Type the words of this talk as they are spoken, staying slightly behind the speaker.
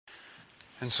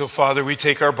And so, Father, we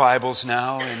take our Bibles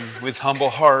now, and with humble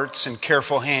hearts and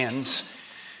careful hands,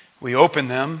 we open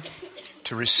them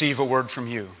to receive a word from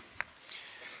you.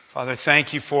 Father,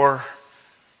 thank you for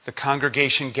the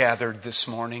congregation gathered this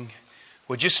morning.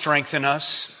 Would you strengthen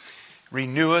us,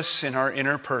 renew us in our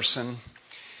inner person.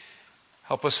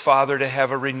 Help us, Father, to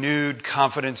have a renewed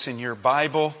confidence in your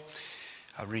Bible,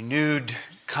 a renewed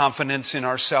confidence in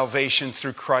our salvation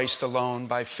through Christ alone,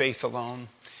 by faith alone.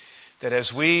 That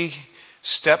as we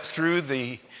step through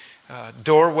the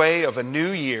doorway of a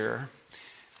new year,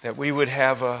 that we would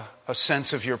have a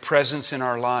sense of your presence in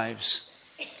our lives,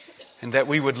 and that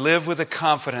we would live with a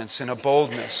confidence and a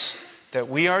boldness that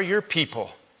we are your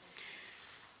people,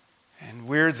 and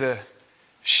we're the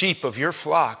sheep of your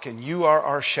flock, and you are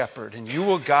our shepherd, and you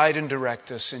will guide and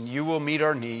direct us, and you will meet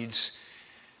our needs,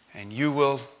 and you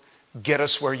will get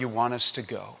us where you want us to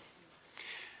go.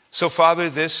 So, Father,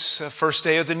 this first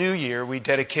day of the new year, we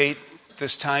dedicate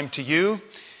this time to you,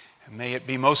 and may it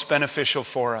be most beneficial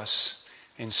for us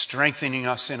in strengthening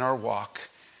us in our walk.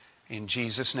 In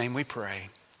Jesus' name we pray.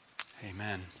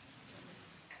 Amen.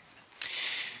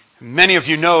 Many of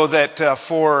you know that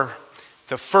for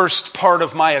the first part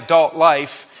of my adult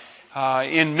life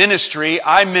in ministry,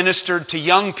 I ministered to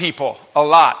young people a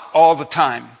lot, all the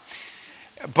time,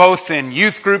 both in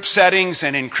youth group settings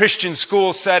and in Christian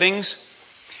school settings.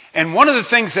 And one of the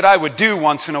things that I would do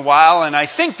once in a while, and I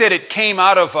think that it came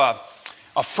out of a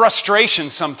frustration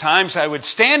sometimes, I would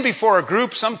stand before a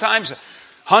group, sometimes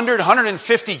 100,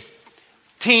 150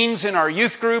 teens in our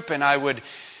youth group, and I would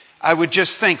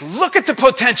just think, look at the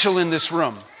potential in this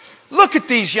room. Look at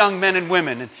these young men and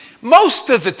women. And most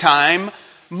of the time,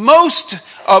 most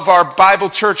of our Bible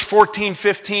church 14,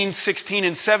 15, 16,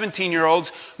 and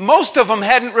 17-year-olds, most of them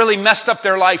hadn't really messed up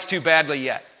their life too badly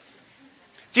yet.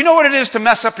 Do you know what it is to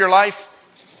mess up your life?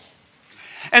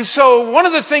 And so one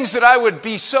of the things that I would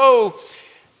be so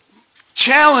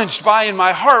challenged by in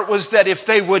my heart was that if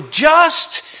they would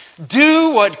just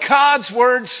do what God's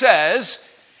Word says,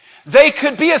 they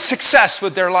could be a success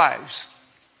with their lives.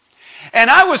 And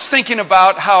I was thinking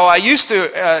about how I used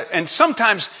to, and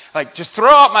sometimes just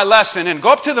throw out my lesson and go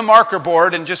up to the marker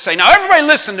board and just say, now everybody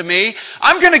listen to me.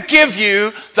 I'm going to give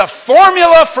you the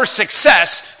formula for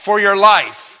success for your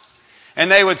life. And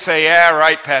they would say, yeah,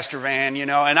 right, Pastor Van,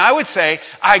 And I would say,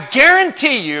 I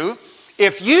guarantee you,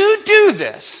 if you do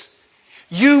this,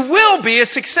 you will be a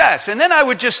success. And then I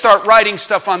would just start writing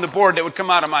stuff on the board that would come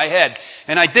out of my head.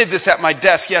 And I did this at my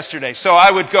desk yesterday. So I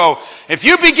would go, if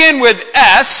you begin with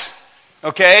S,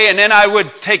 okay, and then I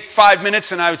would take 5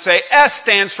 minutes and I would say, S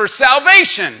stands for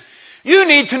salvation. You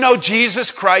need to know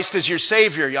Jesus Christ as your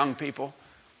Savior, young people.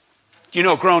 You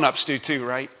know grown-ups do too,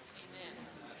 right?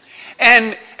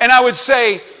 And I would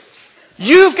say,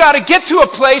 you've got to get to a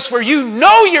place where you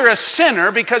know you're a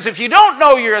sinner, because if you don't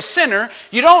know you're a sinner,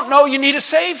 you don't know you need a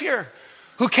Savior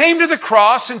who came to the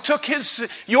cross and took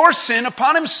your sin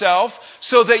upon himself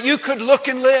so that you could look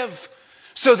and live,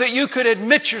 so that you could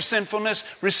admit your sinfulness,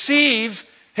 receive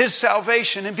his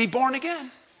salvation, and be born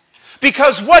again.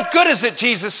 Because what good is it,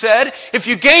 Jesus said, if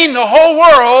you gain the whole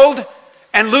world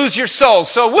and lose your soul?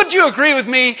 So would you agree with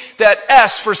me that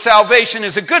S for salvation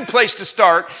is a good place to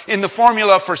start in the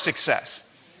formula for success?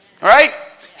 All right?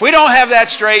 If we don't have that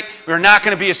straight, we're not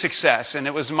going to be a success. And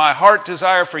it was my heart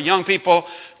desire for young people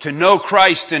to know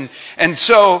Christ. And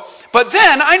so, but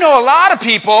then I know a lot of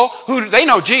people who, they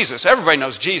know Jesus. Everybody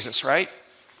knows Jesus, right?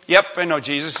 Yep, I know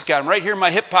Jesus. He's got him right here in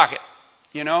my hip pocket.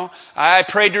 I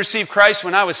prayed to receive Christ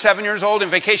when I was 7 years old in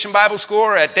Vacation Bible School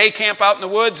or at day camp out in the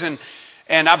woods, and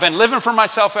I've been living for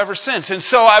myself ever since. And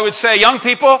so I would say, young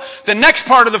people, the next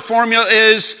part of the formula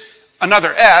is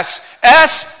another S.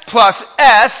 S plus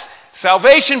S,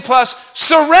 salvation plus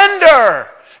surrender.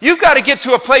 You've got to get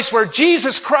to a place where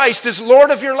Jesus Christ is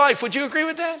Lord of your life. Would you agree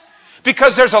with that?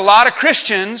 Because there's a lot of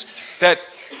Christians that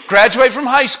graduate from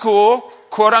high school,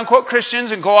 quote unquote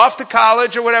Christians, and go off to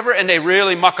college or whatever, and they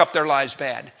really muck up their lives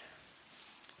bad.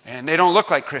 And they don't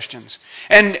look like Christians.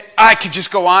 And I could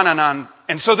just go on and on.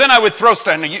 And so then I would throw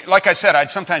stuff. Like I said,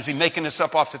 I'd sometimes be making this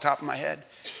up off the top of my head.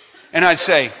 And I'd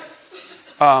say,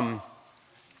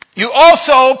 you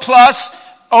also plus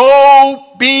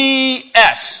OBS.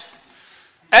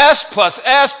 S plus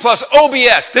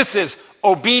OBS. This is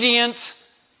obedience.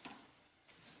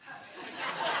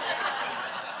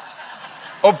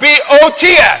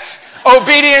 OTS.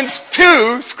 Obedience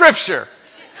to Scripture.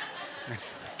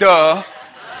 Duh.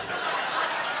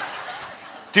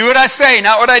 Do what I say,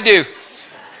 not what I do.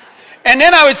 And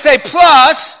then I would say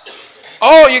plus,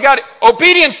 you got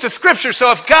obedience to Scripture.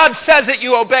 So if God says it,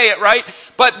 you obey it, right?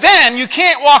 But then you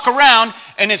can't walk around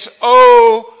and it's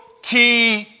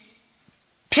OTP.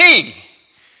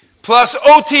 plus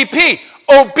OTP,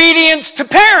 obedience to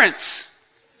parents,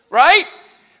 right?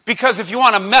 Because if you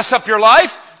want to mess up your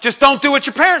life, just don't do what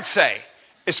your parents say,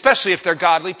 especially if they're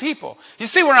godly people. You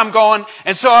see where I'm going?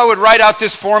 And so I would write out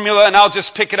this formula, and I'll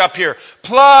just pick it up here.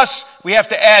 Plus, we have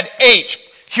to add H,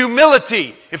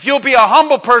 humility. If you'll be a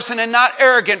humble person and not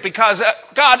arrogant, because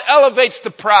God elevates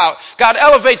the proud. God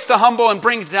elevates the humble and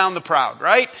brings down the proud,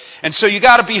 right? And so you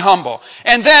got to be humble.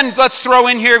 And then let's throw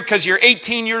in here, because you're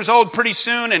 18 years old pretty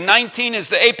soon, and 19 is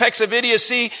the apex of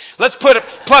idiocy. Let's put it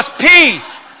plus P.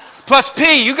 Plus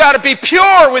P, you got to be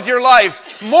pure with your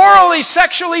life. Morally,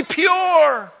 sexually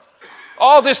pure.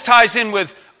 All this ties in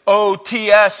with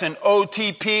OTS and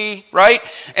OTP, right?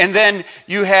 And then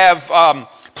you have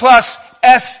plus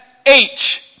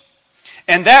SH.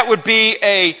 And that would be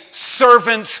a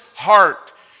servant's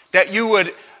heart. That you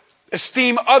would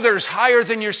esteem others higher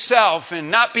than yourself and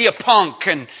not be a punk.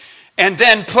 And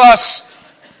then plus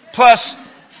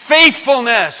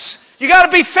faithfulness. You got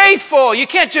to be faithful. You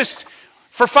can't just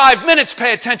for 5 minutes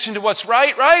pay attention to what's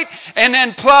right? And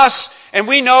then plus, and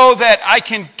we know that I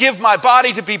can give my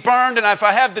body to be burned, and if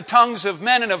I have the tongues of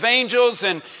men and of angels,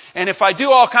 and if I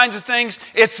do all kinds of things,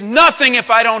 it's nothing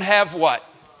if I don't have what?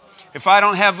 If I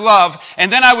don't have love. And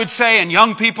then I would say, and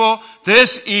young people,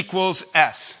 this equals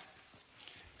S.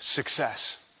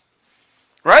 Success.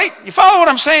 Right? You follow what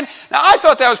I'm saying? Now, I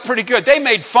thought that was pretty good. They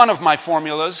made fun of my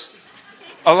formulas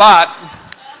a lot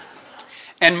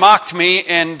and mocked me,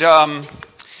 and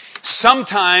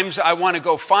sometimes I want to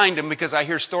go find them because I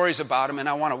hear stories about them and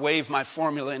I want to wave my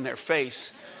formula in their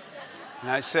face. And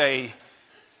I say,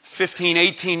 15,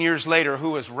 18 years later,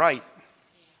 who was right?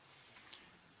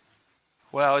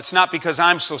 Well, it's not because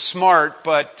I'm so smart,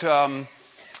 but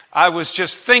I was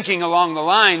just thinking along the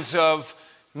lines of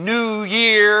New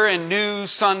Year and New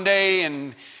Sunday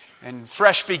and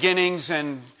fresh beginnings,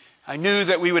 and I knew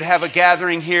that we would have a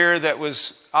gathering here that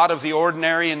was out of the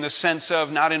ordinary in the sense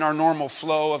of not in our normal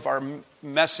flow of our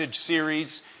message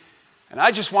series. And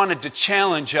I just wanted to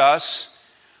challenge us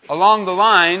along the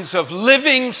lines of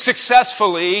living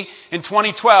successfully in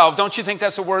 2012. Don't you think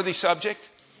that's a worthy subject?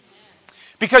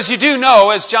 Because you do know,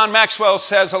 as John Maxwell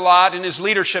says a lot in his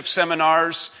leadership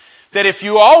seminars, that if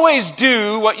you always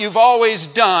do what you've always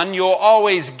done, you'll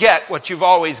always get what you've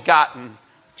always gotten.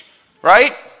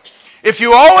 Right? If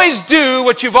you always do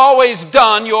what you've always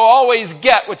done, you'll always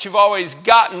get what you've always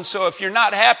gotten. So if you're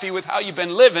not happy with how you've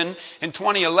been living in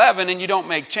 2011 and you don't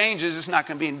make changes, it's not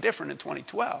going to be any different in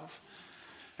 2012.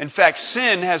 In fact,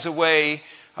 sin has a way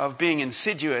of being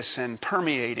insidious and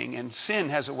permeating, and sin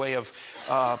has a way of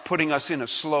putting us in a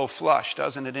slow flush,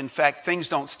 doesn't it? In fact, things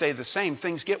don't stay the same.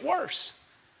 Things get worse.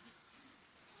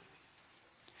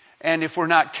 And if we're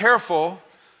not careful,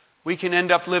 we can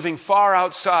end up living far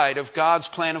outside of God's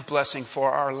plan of blessing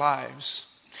for our lives.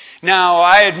 Now,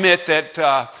 I admit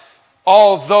that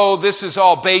although this is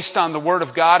all based on the Word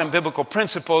of God and biblical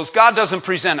principles, God doesn't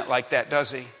present it like that,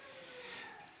 does He?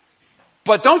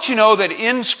 But don't you know that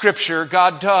in Scripture,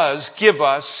 God does give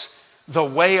us the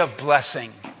way of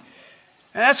blessing?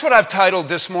 And that's what I've titled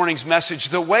this morning's message,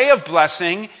 The Way of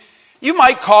Blessing. You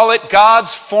might call it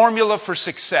God's formula for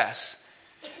success.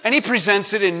 And He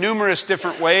presents it in numerous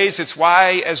different ways. It's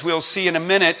why, as we'll see in a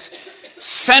minute,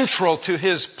 central to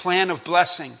His plan of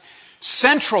blessing,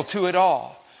 central to it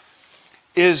all,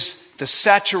 is the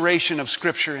saturation of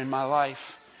Scripture in my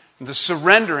life, and the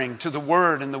surrendering to the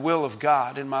Word and the will of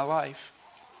God in my life.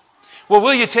 Well,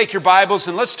 will you take your Bibles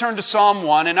and let's turn to Psalm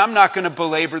 1, and I'm not going to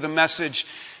belabor the message.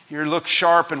 You look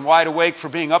sharp and wide awake for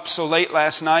being up so late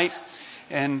last night,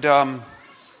 and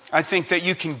I think that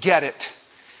you can get it.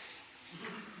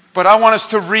 But I want us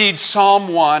to read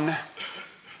Psalm 1.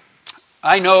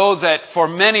 I know that for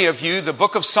many of you, the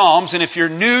book of Psalms, and if you're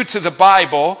new to the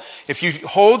Bible, if you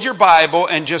hold your Bible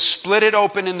and just split it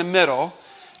open in the middle,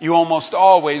 you almost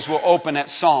always will open at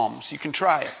Psalms. You can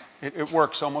try it. It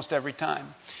works almost every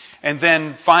time. And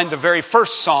then find the very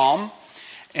first Psalm.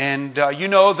 And you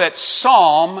know that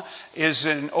Psalm is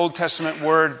an Old Testament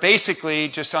word. Basically,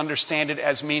 just understand it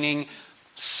as meaning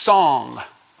song.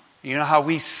 You know how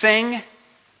we sing?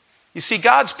 You see,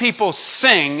 God's people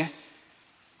sing.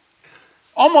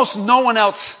 Almost no one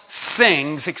else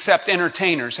sings except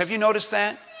entertainers. Have you noticed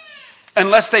that?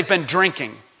 Unless they've been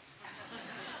drinking.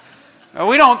 Now,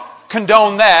 we don't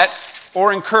condone that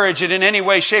or encourage it in any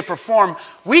way, shape, or form.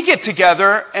 We get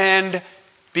together and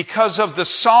because of the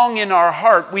song in our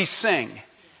heart, we sing.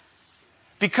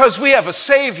 Because we have a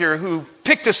Savior who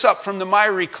picked us up from the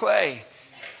miry clay,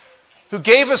 who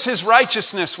gave us His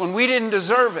righteousness when we didn't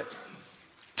deserve it,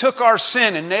 took our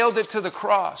sin and nailed it to the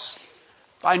cross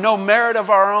by no merit of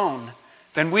our own,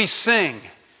 then we sing.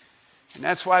 And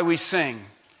that's why we sing.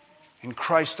 in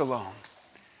Christ alone.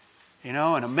 You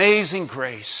know, an amazing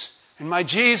grace. And my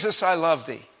Jesus, I love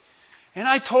thee. And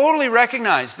I totally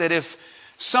recognize that if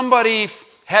somebody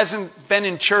hasn't been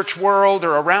in church world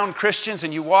or around Christians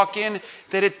and you walk in,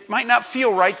 that it might not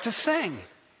feel right to sing.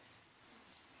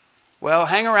 Well,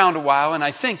 hang around a while and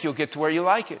I think you'll get to where you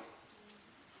like it.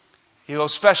 You'll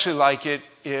especially like it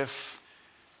if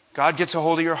God gets a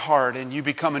hold of your heart and you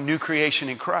become a new creation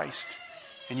in Christ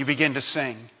and you begin to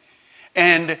sing.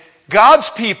 And God's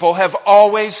people have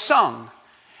always sung.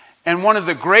 And one of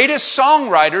the greatest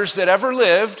songwriters that ever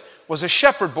lived was a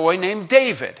shepherd boy named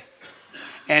David.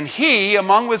 And he,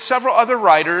 along with several other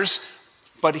writers,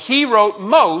 but he wrote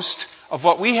most of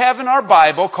what we have in our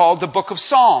Bible called the Book of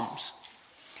Psalms.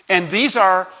 And these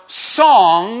are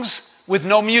songs with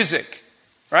no music,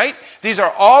 right? These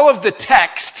are all of the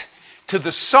text to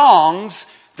the songs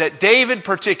that David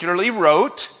particularly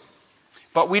wrote,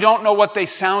 but we don't know what they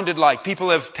sounded like. People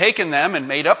have taken them and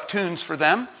made up tunes for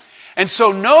them. And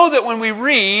so know that when we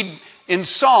read in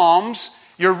Psalms,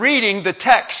 you're reading the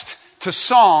text to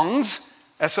songs,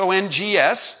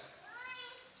 S-O-N-G-S.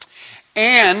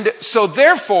 And so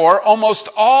therefore, almost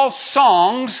all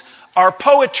songs are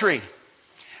poetry.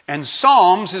 And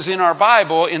Psalms is in our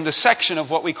Bible in the section of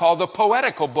what we call the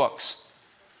poetical books.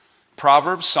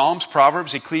 Proverbs, Psalms,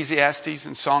 Proverbs, Ecclesiastes,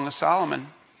 and Song of Solomon.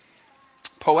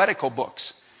 Poetical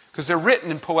books. Because they're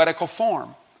written in poetical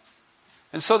form.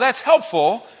 And so that's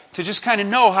helpful to just kind of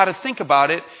know how to think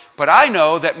about it. But I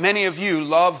know that many of you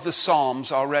love the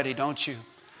Psalms already, don't you?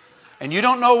 And you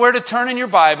don't know where to turn in your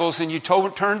Bibles, and you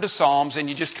turn to Psalms, and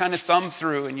you just kind of thumb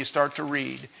through, and you start to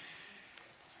read.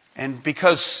 And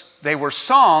because they were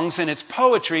songs, and it's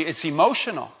poetry, it's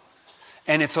emotional.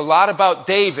 And it's a lot about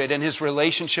David and his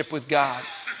relationship with God.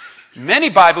 Many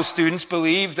Bible students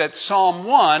believe that Psalm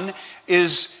 1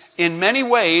 is, in many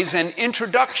ways, an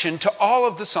introduction to all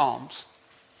of the Psalms.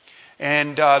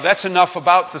 And that's enough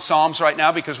about the Psalms right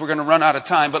now because we're going to run out of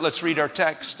time. But let's read our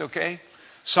text, okay?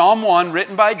 Psalm 1,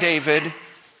 written by David,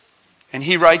 and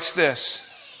he writes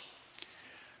this.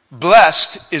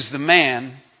 Blessed is the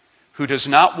man who does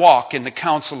not walk in the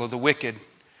counsel of the wicked,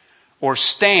 or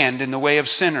stand in the way of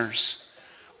sinners,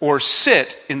 or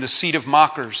sit in the seat of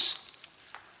mockers.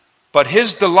 But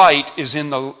his delight is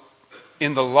in the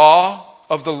law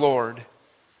of the Lord,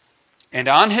 and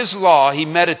on his law he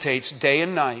meditates day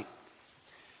and night.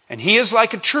 And he is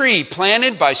like a tree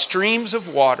planted by streams of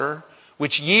water,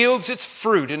 which yields its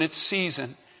fruit in its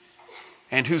season,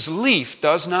 and whose leaf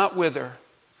does not wither,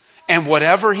 and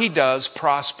whatever he does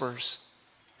prospers.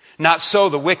 Not so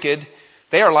the wicked.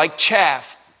 They are like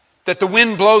chaff that the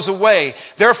wind blows away.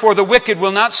 Therefore the wicked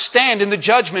will not stand in the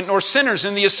judgment, nor sinners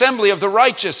in the assembly of the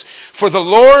righteous. For the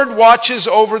Lord watches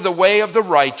over the way of the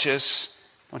righteous.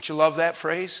 Don't you love that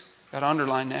phrase? Got to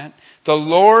underline that. The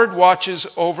Lord watches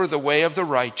over the way of the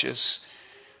righteous,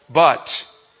 but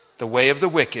the way of the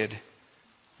wicked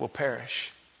will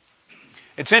perish.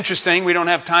 It's interesting, we don't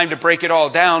have time to break it all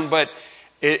down, but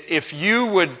if you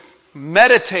would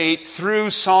meditate through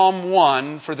Psalm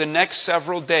 1 for the next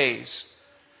several days,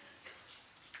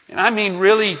 and I mean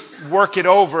really work it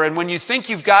over, and when you think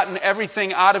you've gotten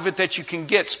everything out of it that you can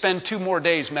get, spend 2 more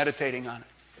days meditating on it.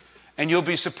 And you'll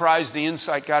be surprised the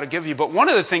insight God will give you. But one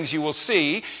of the things you will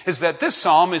see is that this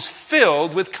psalm is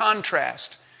filled with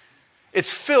contrast.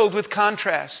 It's filled with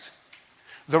contrast.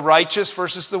 The righteous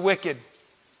versus the wicked.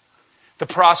 The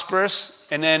prosperous,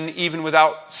 and then even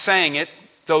without saying it,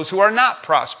 those who are not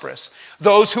prosperous.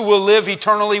 Those who will live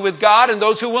eternally with God and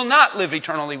those who will not live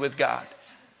eternally with God.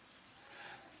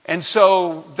 And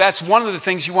so that's one of the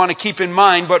things you want to keep in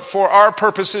mind. But for our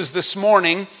purposes this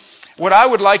morning, what I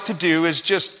would like to do is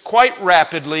just quite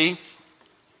rapidly,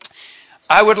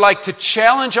 I would like to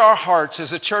challenge our hearts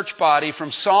as a church body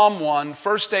from Psalm 1,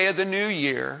 first day of the new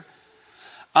year,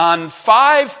 on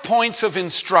 5 points of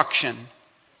instruction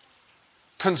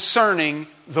concerning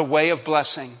the way of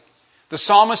blessing. The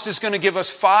psalmist is going to give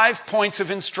us 5 points of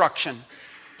instruction.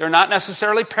 They're not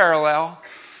necessarily parallel,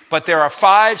 but there are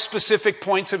 5 specific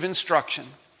points of instruction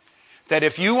that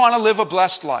if you want to live a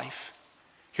blessed life,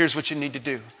 here's what you need to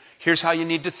do. Here's how you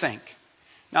need to think.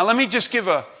 Now let me just give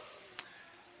a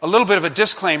little bit of a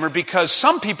disclaimer, because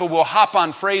some people will hop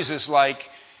on phrases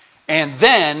like, and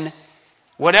then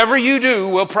whatever you do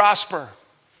will prosper.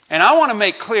 And I want to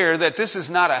make clear that this is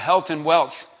not a health and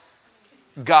wealth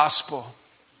gospel.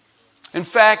 In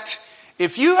fact,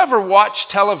 if you ever watch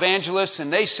televangelists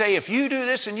and they say, if you do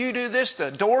this and you do this, the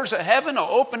doors of heaven will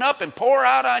open up and pour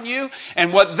out on you.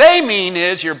 And what they mean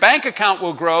is your bank account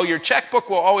will grow, your checkbook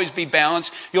will always be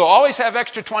balanced, you'll always have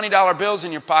extra $20 bills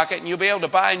in your pocket, and you'll be able to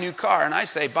buy a new car. And I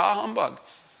say, bah humbug.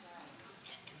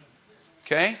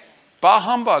 Okay? Bah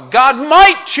humbug. God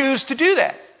might choose to do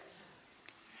that.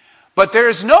 But there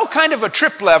is no kind of a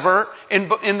trip lever in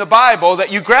the Bible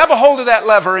that you grab a hold of that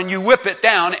lever and you whip it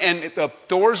down and the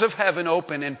doors of heaven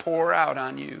open and pour out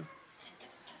on you.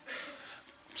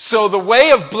 So the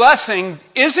way of blessing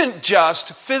isn't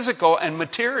just physical and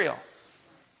material.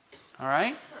 All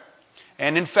right?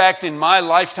 And in fact, in my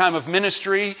lifetime of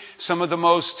ministry, some of the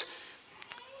most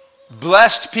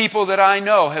blessed people that I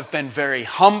know have been very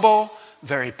humble,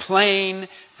 very plain,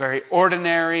 very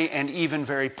ordinary, and even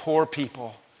very poor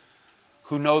people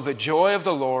who know the joy of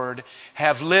the Lord,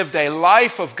 have lived a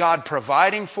life of God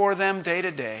providing for them day to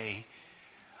day,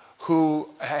 who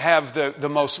have the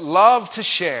most love to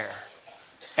share.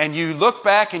 And you look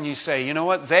back and you say, you know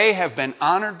what? They have been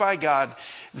honored by God.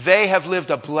 They have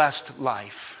lived a blessed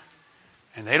life.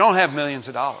 And they don't have millions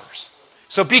of dollars.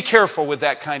 So be careful with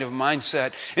that kind of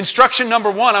mindset. Instruction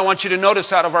number 1, I want you to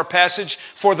notice out of our passage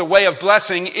for the way of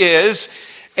blessing is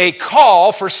a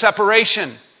call for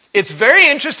separation. It's very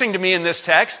interesting to me in this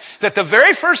text that the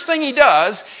very first thing he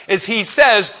does is he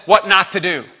says what not to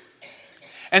do.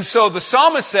 And so the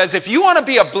psalmist says, if you want to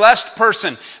be a blessed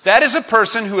person, that is a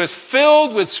person who is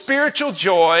filled with spiritual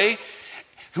joy,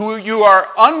 who you are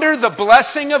under the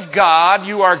blessing of God,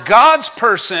 you are God's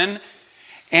person,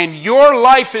 and your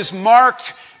life is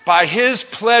marked by His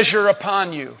pleasure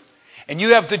upon you. And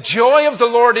you have the joy of the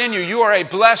Lord in you. You are a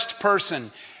blessed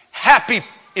person, happy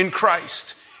in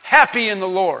Christ, happy in the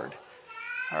Lord.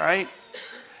 All right?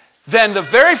 Then the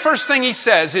very first thing he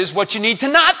says is what you need to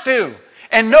not do.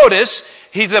 And notice,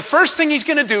 the first thing he's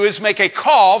going to do is make a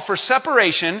call for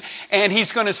separation, and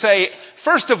he's going to say,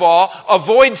 first of all,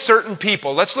 avoid certain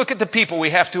people. Let's look at the people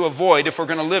we have to avoid if we're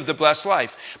going to live the blessed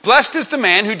life. Blessed is the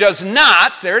man who does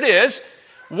not, there it is,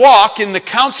 walk in the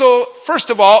counsel, first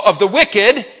of all, of the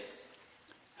wicked,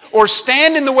 or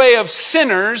stand in the way of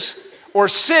sinners, or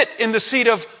sit in the seat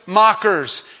of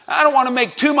mockers. I don't want to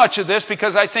make too much of this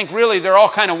because I think really they're all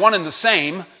kind of one and the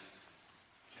same.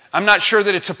 I'm not sure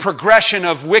that it's a progression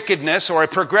of wickedness or a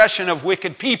progression of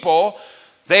wicked people.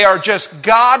 They are just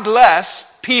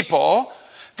godless people.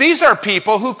 These are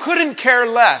people who couldn't care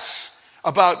less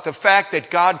about the fact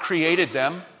that God created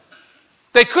them.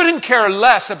 They couldn't care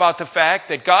less about the fact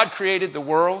that God created the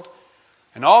world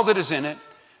and all that is in it,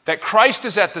 that Christ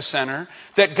is at the center,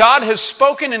 that God has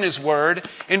spoken in His Word.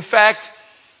 In fact,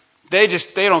 they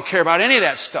don't care about any of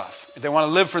that stuff. They want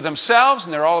to live for themselves,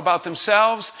 and they're all about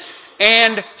themselves.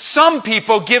 And some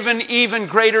people, given even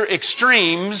greater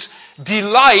extremes,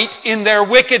 delight in their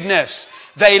wickedness.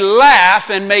 They laugh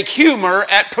and make humor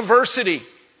at perversity.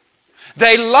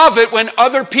 They love it when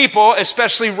other people,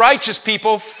 especially righteous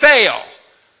people, fail.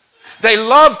 They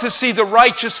love to see the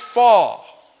righteous fall.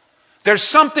 There's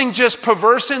something just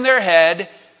perverse in their head,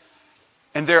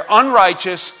 and they're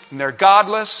unrighteous, and they're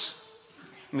godless.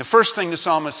 And the first thing the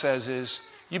psalmist says is,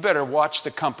 you better watch the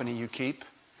company you keep.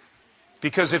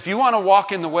 Because if you want to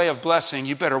walk in the way of blessing,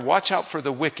 you better watch out for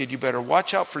the wicked. You better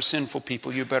watch out for sinful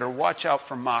people. You better watch out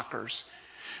for mockers.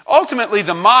 Ultimately,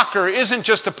 the mocker isn't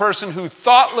just a person who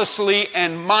thoughtlessly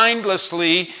and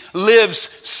mindlessly lives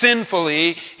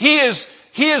sinfully. He is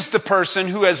the person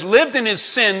who has lived in his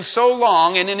sin so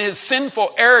long and in his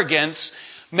sinful arrogance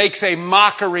makes a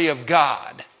mockery of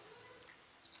God.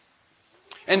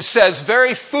 And says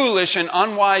very foolish and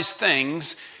unwise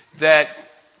things that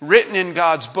written in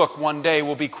God's book one day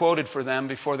will be quoted for them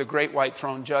before the great white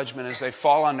throne judgment as they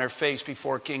fall on their face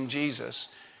before King Jesus.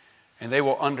 And they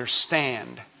will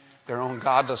understand their own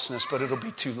godlessness, but it'll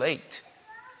be too late.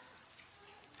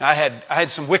 I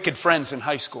had some wicked friends in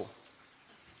high school.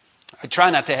 I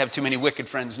try not to have too many wicked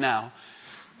friends now.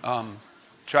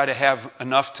 Try to have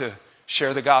enough to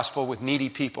share the gospel with needy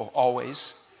people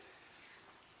always.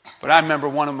 But I remember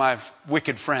one of my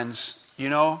wicked friends,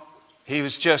 he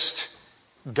was just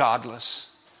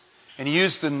godless. And he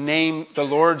used the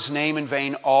Lord's name in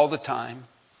vain all the time.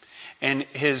 And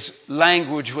his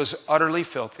language was utterly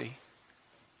filthy.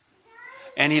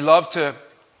 And he loved to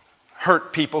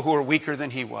hurt people who were weaker than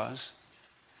he was.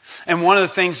 And one of the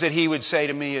things that he would say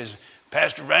to me is,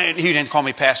 Pastor Ryan, he didn't call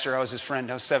me pastor, I was his friend,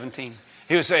 I was 17.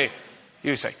 He would say,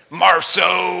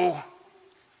 Marceau.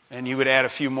 And he would add a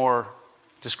few more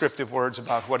descriptive words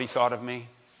about what he thought of me.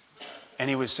 And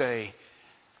he would say,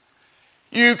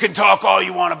 you can talk all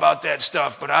you want about that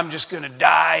stuff, but I'm just going to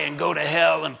die and go to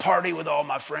hell and party with all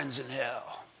my friends in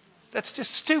hell. That's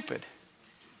just stupid.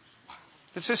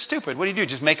 It's just stupid. What do?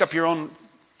 Just make up your own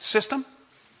system?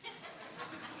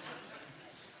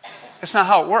 That's not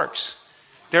how it works.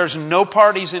 There's no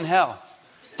parties in hell.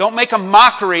 Don't make a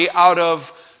mockery out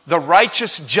of the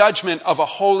righteous judgment of a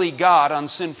holy God on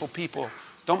sinful people.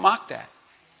 Don't mock that.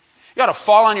 You ought to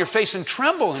fall on your face and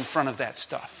tremble in front of that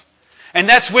stuff. And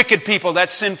that's wicked people,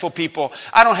 that's sinful people.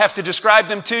 I don't have to describe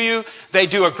them to you. They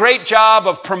do a great job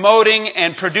of promoting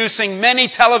and producing many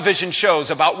television shows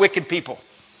about wicked people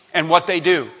and what they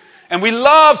do. And we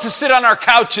love to sit on our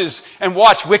couches and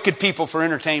watch wicked people for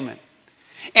entertainment.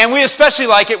 And we especially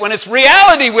like it when it's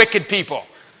reality wicked people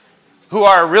who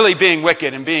are really being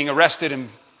wicked and being arrested and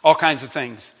all kinds of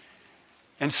things.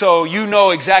 And so you know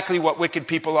exactly what wicked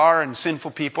people are and sinful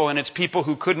people, and it's people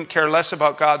who couldn't care less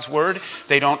about God's word.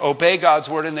 They don't obey God's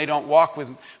word, and they don't walk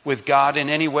with God in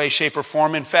any way, shape, or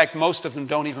form. In fact, most of them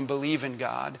don't even believe in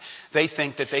God. They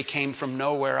think that they came from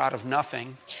nowhere out of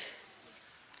nothing.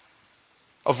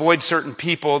 Avoid certain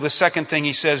people. The second thing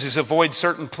he says is avoid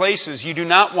certain places. You do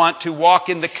not want to walk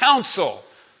in the counsel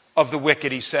of the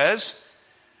wicked, he says.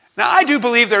 Now, I do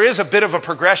believe there is a bit of a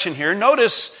progression here.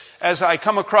 Notice as I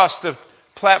come across the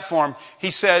platform, he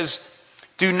says,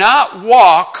 do not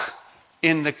walk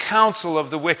in the counsel of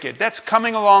the wicked. That's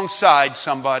coming alongside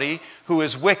somebody who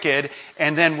is wicked,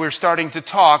 and then we're starting to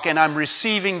talk, and I'm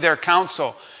receiving their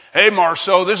counsel. Hey,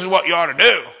 Marceau, this is what you ought to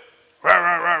do. Rah,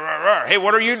 rah, rah, rah, rah. Hey,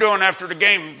 what are you doing after the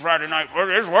game Friday night? Well,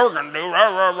 this is what we're going to do. Rah,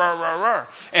 rah, rah, rah, rah.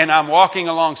 And I'm walking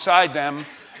alongside them,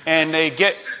 and they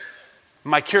get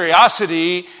my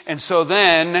curiosity, and so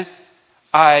then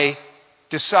I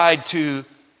decide to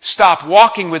stop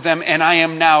walking with them, and I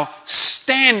am now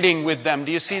standing with them.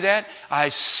 Do you see that? I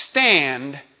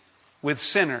stand with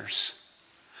sinners.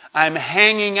 I'm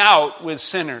hanging out with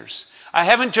sinners. I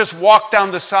haven't just walked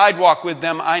down the sidewalk with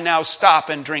them. I now stop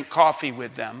and drink coffee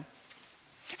with them.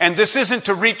 And this isn't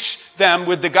to reach them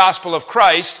with the gospel of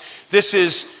Christ. This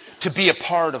is to be a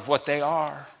part of what they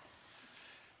are.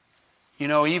 You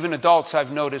know, even adults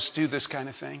I've noticed do this kind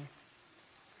of thing.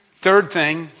 Third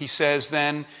thing, he says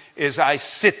then, is I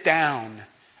sit down.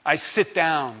 I sit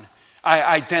down. I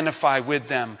identify with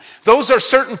them. Those are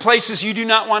certain places you do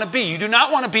not want to be. You do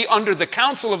not want to be under the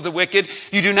counsel of the wicked.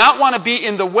 You do not want to be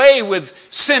in the way with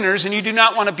sinners, and you do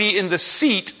not want to be in the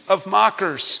seat of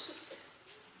mockers.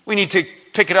 We need to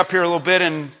pick it up here a little bit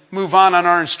and move on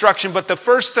our instruction. But the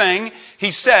first thing he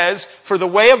says for the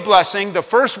way of blessing, the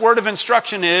first word of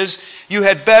instruction is, you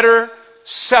had better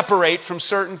separate from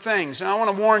certain things. And I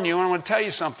want to warn you, and I want to tell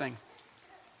you something.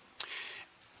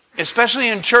 Especially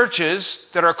in churches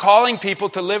that are calling people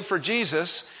to live for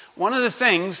Jesus, one of the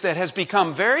things that has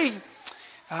become very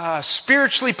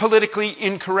spiritually, politically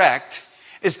incorrect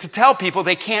is to tell people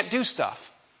they can't do stuff.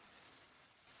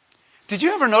 Did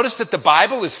you ever notice that the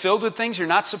Bible is filled with things you're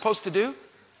not supposed to do?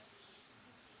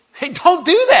 Hey, don't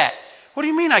do that. What do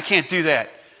you mean I can't do that?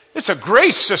 It's a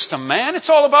grace system, man. It's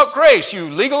all about grace, you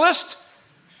legalist.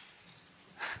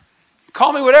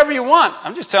 Call me whatever you want.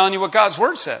 I'm just telling you what God's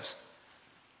word says.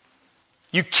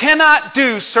 You cannot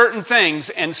do certain things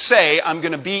and say, I'm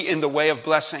going to be in the way of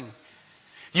blessing.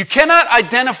 You cannot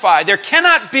identify. There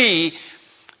cannot be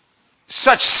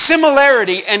such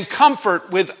similarity and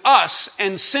comfort with us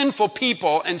and sinful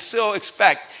people and still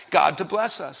expect God to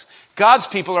bless us. God's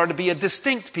people are to be a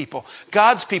distinct people.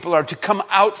 God's people are to come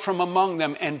out from among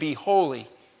them and be holy.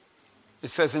 It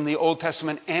says in the Old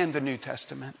Testament and the New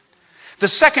Testament. The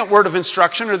second word of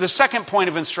instruction, or the second point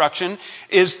of instruction,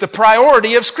 is the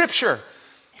priority of Scripture.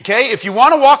 Okay, if you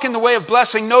want to walk in the way of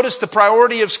blessing, notice the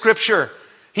priority of Scripture.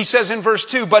 He says in verse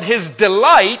 2, but his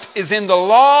delight is in the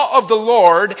law of the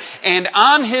Lord, and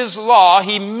on his law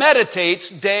he meditates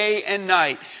day and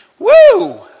night.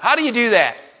 Woo! How do you do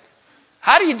that?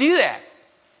 How do you do that?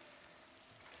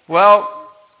 Well,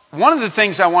 one of the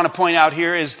things I want to point out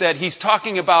here is that he's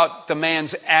talking about the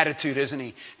man's attitude, isn't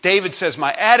he? David says,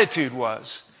 my attitude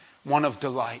was one of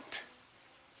delight.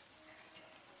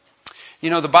 You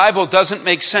know, the Bible doesn't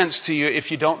make sense to you if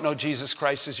you don't know Jesus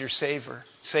Christ as your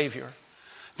Savior.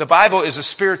 The Bible is a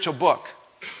spiritual book.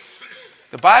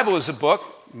 The Bible is a book,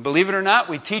 believe it or not,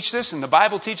 we teach this, and the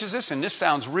Bible teaches this, and this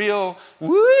sounds real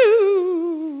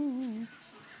woo.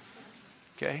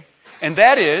 Okay? And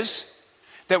that is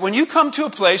that when you come to a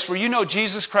place where you know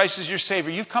Jesus Christ is your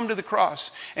Savior, you've come to the cross,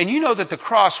 and you know that the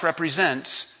cross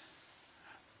represents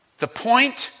the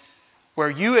point where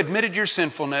you admitted your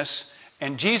sinfulness,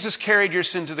 and Jesus carried your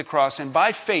sin to the cross, and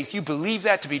by faith you believe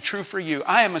that to be true for you.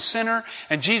 I am a sinner,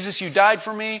 and Jesus, you died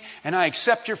for me, and I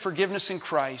accept your forgiveness in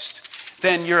Christ.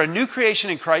 Then you're a new creation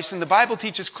in Christ, and the Bible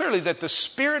teaches clearly that the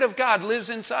Spirit of God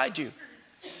lives inside you.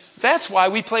 That's why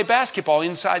we play basketball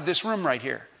inside this room right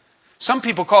here. Some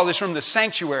people call this room the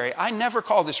sanctuary. I never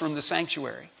call this room the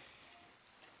sanctuary.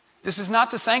 This is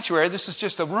not the sanctuary, this is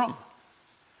just a room.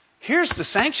 Here's the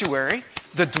sanctuary,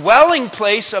 the dwelling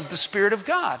place of the Spirit of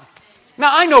God. Now,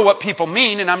 I know what people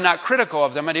mean, and I'm not critical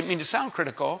of them. I didn't mean to sound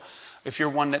critical. If you're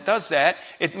one that does that,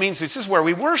 it means this is where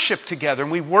we worship together,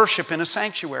 and we worship in a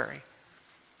sanctuary.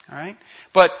 All right?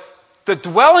 But the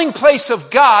dwelling place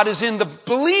of God is in the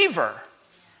believer.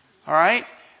 All right?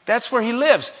 That's where he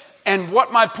lives. And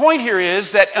what my point here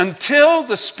is that until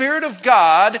the Spirit of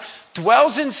God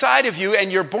dwells inside of you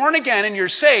and you're born again and you're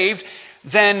saved,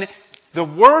 then the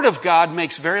Word of God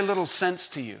makes very little sense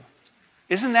to you.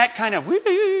 Isn't that kind of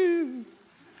woo?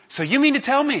 So you mean to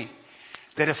tell me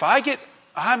that if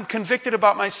I'm convicted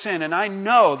about my sin, and I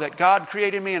know that God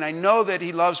created me, and I know that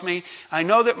He loves me, I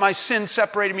know that my sin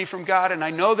separated me from God, and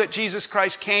I know that Jesus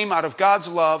Christ came out of God's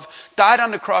love, died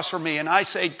on the cross for me, and I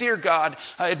say, dear God,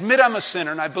 I admit I'm a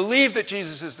sinner, and I believe that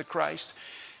Jesus is the Christ.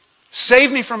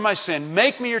 Save me from my sin.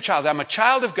 Make me your child. I'm a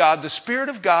child of God. The Spirit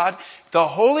of God, the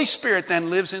Holy Spirit then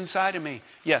lives inside of me.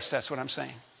 Yes, that's what I'm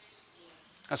saying.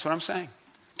 That's what I'm saying.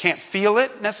 Can't feel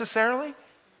it necessarily.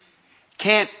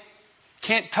 Can't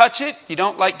touch it. You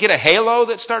don't get a halo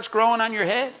that starts growing on your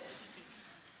head.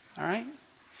 All right?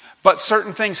 But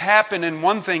certain things happen, and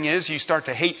one thing is you start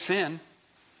to hate sin.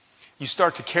 You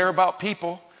start to care about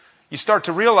people. You start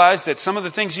to realize that some of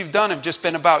the things you've done have just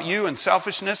been about you and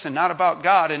selfishness and not about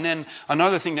God. And then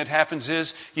another thing that happens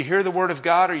is you hear the Word of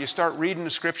God or you start reading the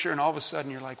Scripture, and all of a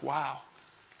sudden you're like, wow,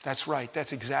 that's right.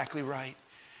 That's exactly right.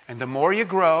 And the more you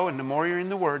grow and the more you're in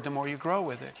the Word, the more you grow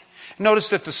with it. Notice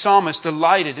that the psalmist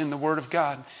delighted in the Word of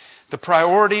God. The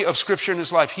priority of Scripture in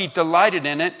his life. He delighted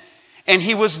in it, and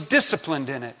he was disciplined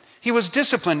in it. He was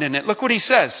disciplined in it. Look what he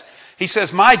says. He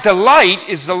says, my delight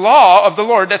is the law of the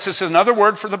Lord. That's just another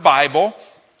word for the Bible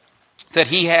that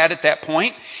he had at that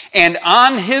point. And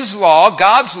on his law,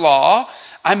 God's law,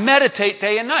 I meditate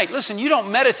day and night. Listen, you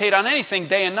don't meditate on anything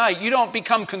day and night. You don't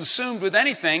become consumed with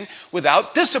anything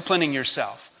without disciplining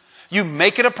yourself. You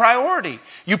make it a priority.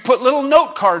 You put little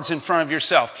note cards in front of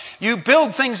yourself. You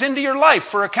build things into your life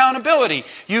for accountability.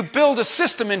 You build a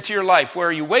system into your life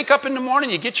where you wake up in the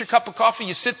morning, you get your cup of coffee,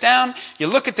 you sit down, you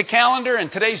look at the calendar,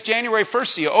 and today's January 1st,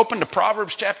 so you open to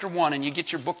Proverbs chapter 1 and you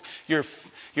get your book, your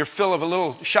fill of a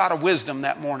little shot of wisdom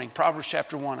that morning. Proverbs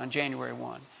chapter 1 on January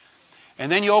 1. And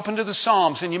then you open to the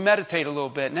Psalms and you meditate a little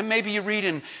bit. And then maybe you read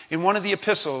in one of the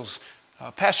epistles.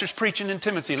 Pastor's preaching in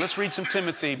Timothy. Let's read some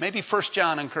Timothy. Maybe 1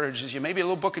 John encourages you. Maybe a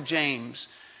little book of James.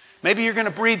 Maybe you're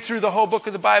going to read through the whole book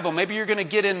of the Bible. Maybe you're going to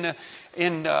get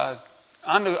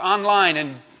online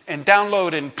and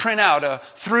download and print out a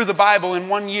through the Bible in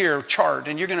 1 year chart.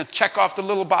 And you're going to check off the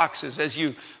little boxes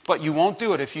but you won't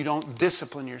do it if you don't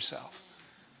discipline yourself.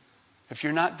 If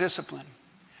you're not disciplined.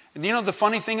 And you know the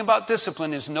funny thing about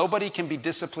discipline is nobody can be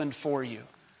disciplined for you.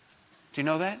 Do you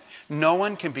know that? No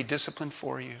one can be disciplined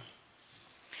for you.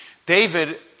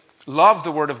 David loved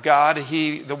the Word of God.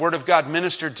 The Word of God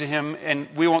ministered to him, and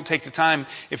we won't take the time.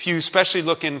 If you especially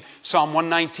look in Psalm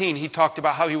 119, he talked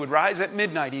about how he would rise at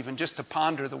midnight even just to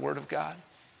ponder the Word of God.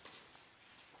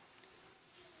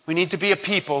 We need to be a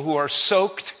people who are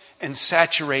soaked and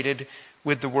saturated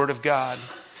with the Word of God.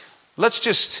 Let's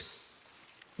just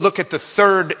look at the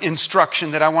third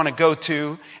instruction that I want to go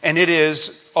to, and it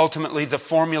is ultimately the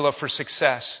formula for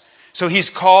success. So he's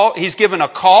given a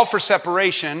call for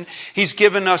separation. He's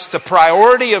given us the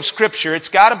priority of Scripture. It's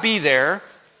got to be there.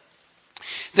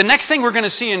 The next thing we're going to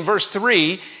see in verse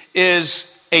 3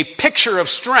 is a picture of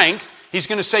strength. He's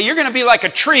going to say, you're going to be like a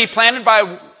tree planted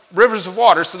by rivers of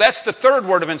water. So that's the third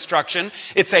word of instruction.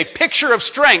 It's a picture of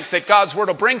strength that God's Word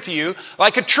will bring to you,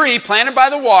 like a tree planted by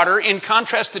the water in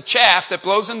contrast to chaff that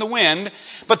blows in the wind.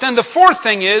 But then the fourth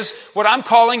thing is what I'm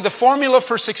calling the formula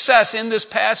for success in this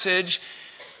passage.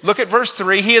 Look at verse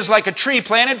 3. He is like a tree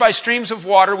planted by streams of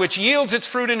water, which yields its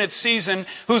fruit in its season,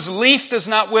 whose leaf does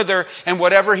not wither, and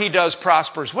whatever he does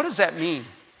prospers. What does that mean?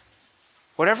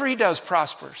 Whatever he does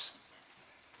prospers.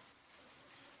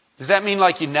 Does that mean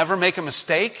like you never make a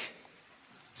mistake?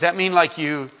 Does that mean like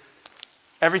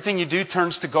everything you do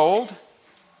turns to gold?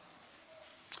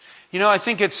 You know, I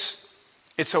think it's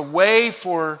a way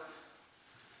for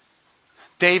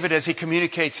David, as he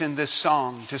communicates in this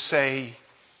song, to say,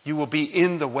 you will be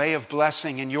in the way of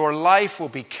blessing, and your life will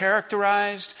be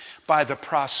characterized by the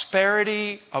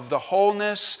prosperity of the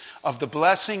wholeness of the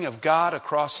blessing of God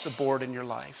across the board in your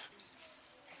life.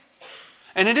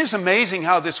 And it is amazing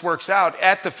how this works out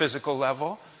at the physical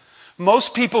level.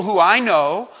 Most people who I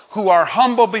know who are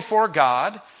humble before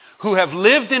God, who have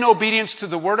lived in obedience to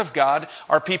the Word of God,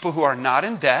 are people who are not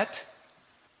in debt.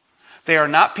 They are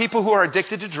not people who are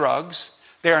addicted to drugs.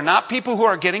 They are not people who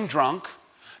are getting drunk.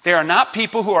 They are not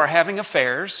people who are having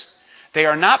affairs. They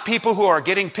are not people who are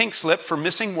getting pink slip for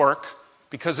missing work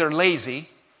because they're lazy.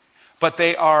 But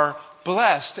they are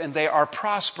blessed and they are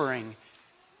prospering.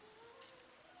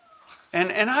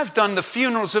 And I've done the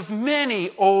funerals of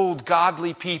many old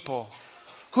godly people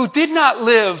who did not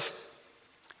live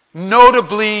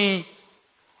notably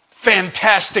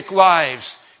fantastic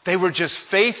lives. They were just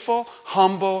faithful,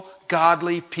 humble,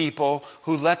 godly people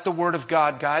who let the Word of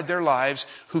God guide their lives,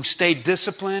 who stayed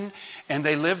disciplined, and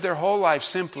they lived their whole life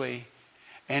simply.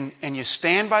 And you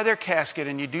stand by their casket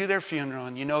and you do their funeral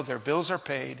and you know their bills are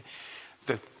paid.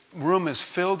 The room is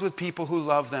filled with people who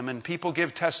love them and people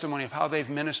give testimony of how they've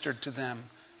ministered to them.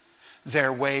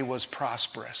 Their way was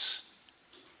prosperous.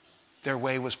 Their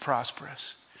way was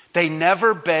prosperous. They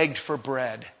never begged for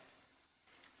bread.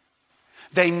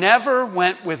 They never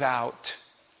went without.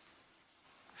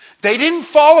 They didn't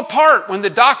fall apart when the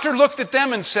doctor looked at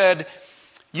them and said,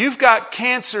 "You've got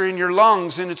cancer in your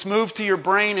lungs and it's moved to your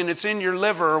brain and it's in your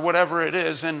liver," or whatever it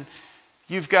is, and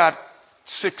you've got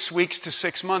 6 weeks to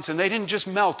 6 months. And they didn't just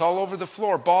melt all over the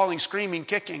floor, bawling, screaming,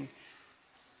 kicking.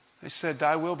 They said,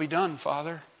 "Thy will be done,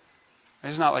 Father."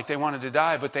 It's not like they wanted to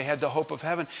die, but they had the hope of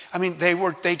heaven. I mean, they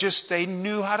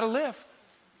knew how to live.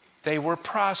 They were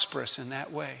prosperous in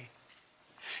that way.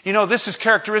 You know, this is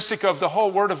characteristic of the whole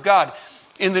Word of God.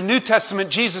 In the New Testament,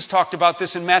 Jesus talked about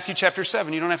this in Matthew chapter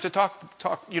 7. You don't have to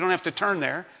you don't have to turn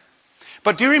there.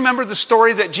 But do you remember the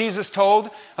story that Jesus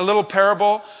told, a little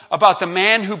parable about the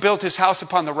man who built his house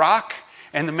upon the rock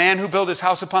and the man who built his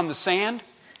house upon the sand?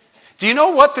 Do you know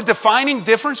what the defining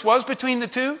difference was between the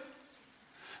two?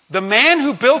 The man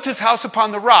who built his house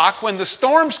upon the rock, when the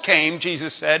storms came,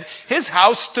 Jesus said, his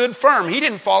house stood firm. He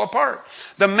didn't fall apart.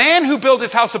 The man who built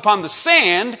his house upon the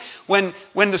sand, when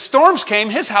the storms came,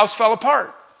 his house fell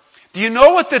apart. Do you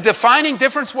know what the defining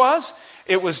difference was?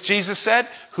 It was, Jesus said,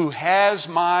 "Who has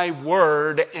my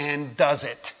word and does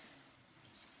it."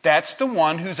 That's the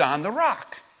one who's on the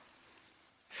rock.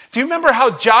 Do you remember how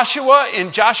Joshua,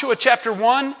 in Joshua chapter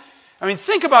 1, I mean,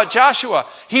 think about Joshua.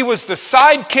 He was the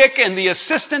sidekick and the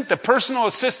assistant, the personal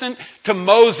assistant to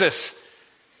Moses.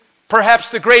 Perhaps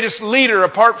the greatest leader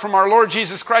apart from our Lord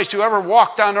Jesus Christ who ever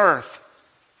walked on earth.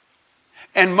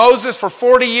 And Moses for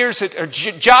 40 years, or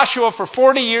Joshua for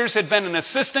 40 years had been an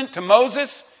assistant to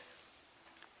Moses.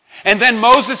 And then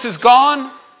Moses is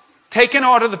gone, taken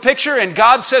out of the picture, and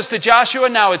God says to Joshua,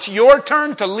 "Now it's your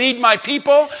turn to lead my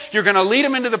people. You're going to lead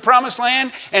them into the promised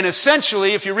land." And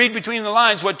essentially, if you read between the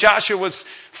lines, what Joshua was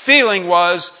feeling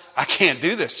was, "I can't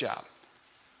do this job.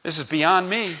 This is beyond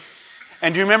me."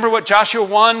 And do you remember what Joshua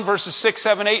 1 verses 6,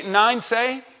 7, 8, and 9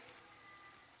 say?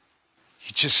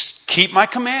 You just keep my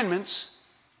commandments,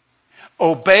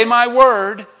 obey my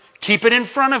word, keep it in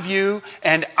front of you,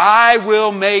 and I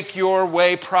will make your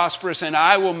way prosperous and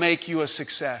I will make you a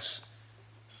success.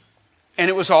 And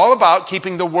it was all about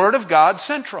keeping the Word of God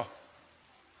central.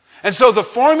 And so the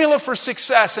formula for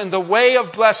success and the way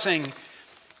of blessing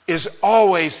is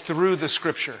always through the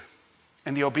Scripture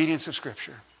and the obedience of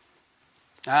Scripture.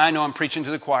 I know I'm preaching to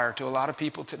the choir, to a lot of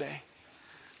people today.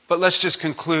 But let's just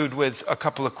conclude with a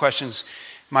couple of questions.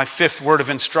 My fifth word of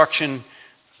instruction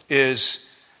is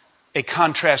a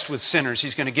contrast with sinners.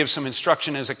 He's going to give some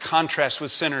instruction as a contrast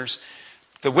with sinners.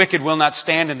 The wicked will not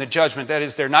stand in the judgment. That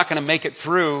is, they're not going to make it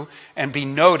through and be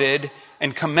noted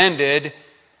and commended.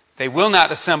 They will not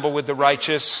assemble with the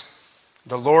righteous.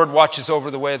 The Lord watches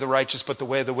over the way of the righteous, but the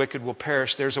way of the wicked will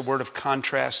perish. There's a word of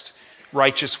contrast,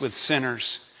 righteous with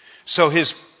sinners. So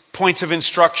his points of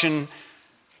instruction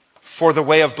for the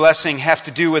way of blessing have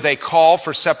to do with a call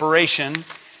for separation,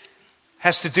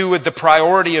 has to do with the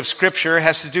priority of Scripture,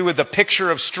 has to do with the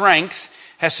picture of strength,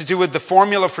 has to do with the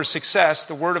formula for success,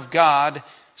 the Word of God,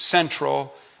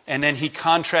 central, and then he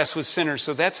contrasts with sinners.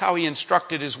 So that's how he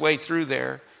instructed his way through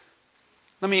there.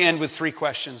 Let me end with 3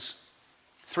 questions.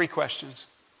 3 questions.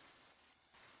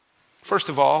 First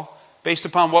of all, based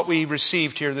upon what we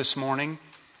received here this morning,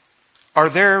 are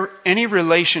there any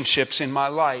relationships in my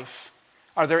life?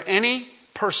 Are there any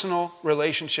personal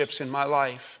relationships in my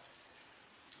life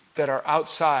that are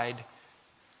outside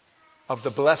of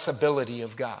the blessability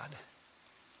of God?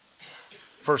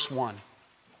 Verse 1.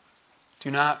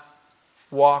 Do not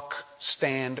walk,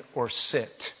 stand, or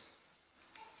sit.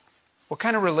 What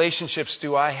kind of relationships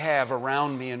do I have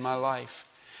around me in my life?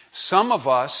 Some of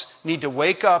us need to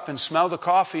wake up and smell the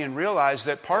coffee and realize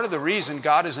that part of the reason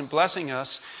God isn't blessing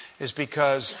us is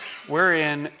because we're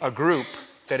in a group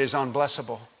that is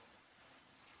unblessable.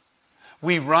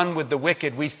 We run with the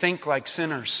wicked. We think like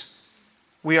sinners.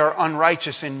 We are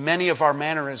unrighteous in many of our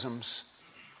mannerisms.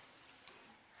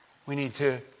 We need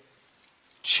to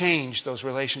change those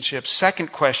relationships.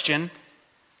 Second question,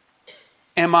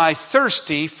 am I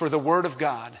thirsty for the Word of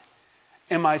God?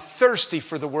 Am I thirsty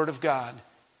for the Word of God?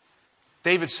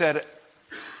 David said,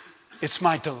 it's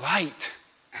my delight.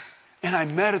 And I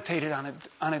meditated on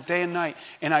it day and night.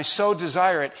 And I so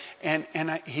desire it. And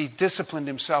he disciplined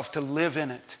himself to live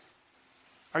in it.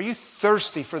 Are you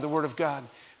thirsty for the Word of God?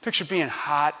 Picture being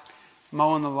hot,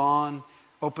 mowing the lawn,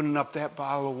 opening up that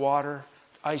bottle of water,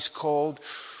 ice cold.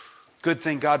 Good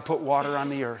thing God put water on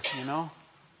the earth, you know?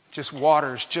 Just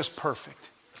water is just perfect.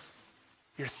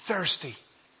 You're thirsty.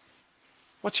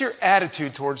 What's your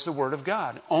attitude towards the Word of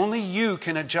God? Only you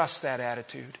can adjust that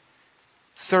attitude.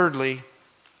 Thirdly,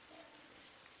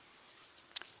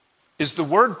 is the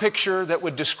word picture that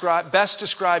would best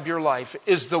describe your life,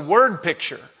 is the word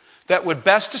picture that would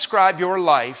best describe your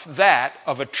life that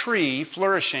of a tree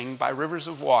flourishing by rivers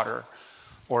of water,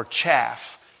 or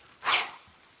chaff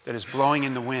that is blowing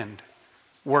in the wind,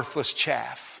 worthless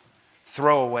chaff,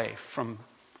 throwaway from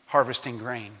harvesting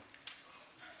grain?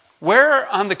 Where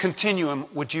on the continuum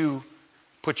would you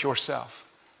put yourself?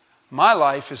 My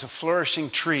life is a flourishing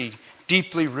tree,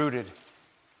 deeply rooted.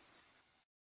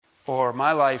 Or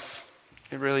my life,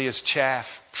 it really is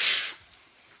chaff.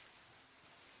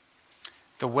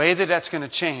 The way that that's going to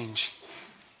change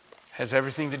has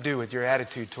everything to do with your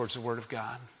attitude towards the Word of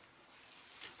God.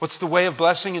 What's the way of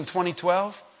blessing in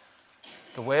 2012?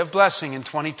 The way of blessing in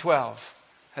 2012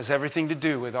 has everything to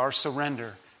do with our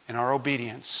surrender and our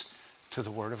obedience to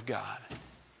the Word of God.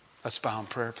 Let's bow in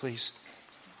prayer, please.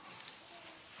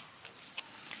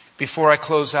 Before I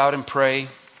close out and pray,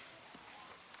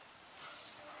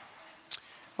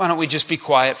 why don't we just be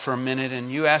quiet for a minute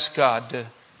and you ask God to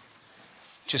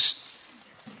just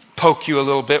poke you a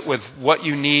little bit with what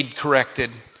you need corrected.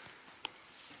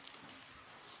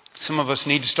 Some of us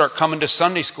need to start coming to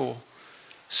Sunday school.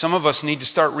 Some of us need to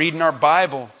start reading our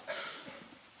Bible.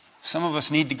 Some of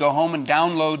us need to go home and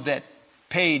download that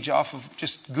page off of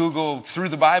just Google through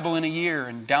the Bible in a year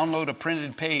and download a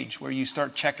printed page where you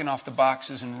start checking off the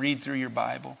boxes and read through your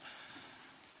Bible.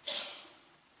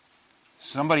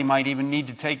 Somebody might even need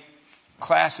to take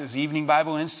classes, Evening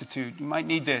Bible Institute. You might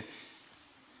need to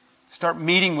start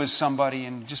meeting with somebody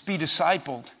and just be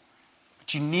discipled.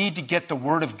 But you need to get the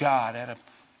Word of God at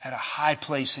a high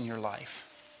place in your life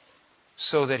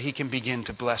so that He can begin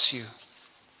to bless you.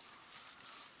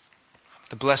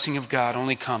 The blessing of God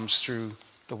only comes through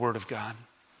the Word of God.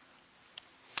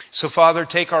 So, Father,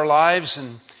 take our lives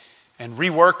and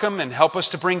rework them and help us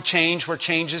to bring change where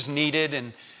change is needed.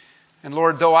 And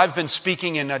Lord, though I've been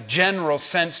speaking in a general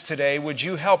sense today, would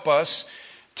you help us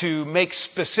to make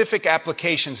specific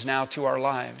applications now to our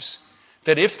lives?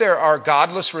 That if there are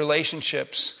godless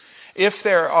relationships, if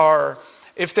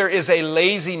there is a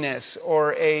laziness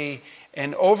or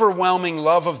an overwhelming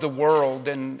love of the world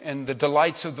and the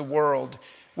delights of the world,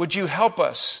 would you help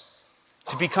us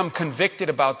to become convicted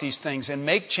about these things and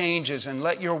make changes and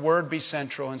let your Word be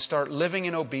central and start living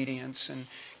in obedience and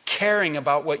caring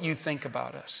about what you think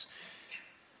about us?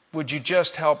 Would you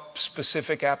just help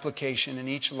specific application in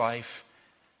each life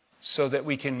so that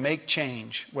we can make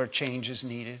change where change is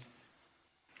needed?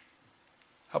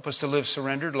 Help us to live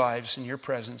surrendered lives in your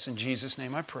presence. In Jesus'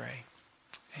 name I pray.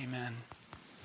 Amen.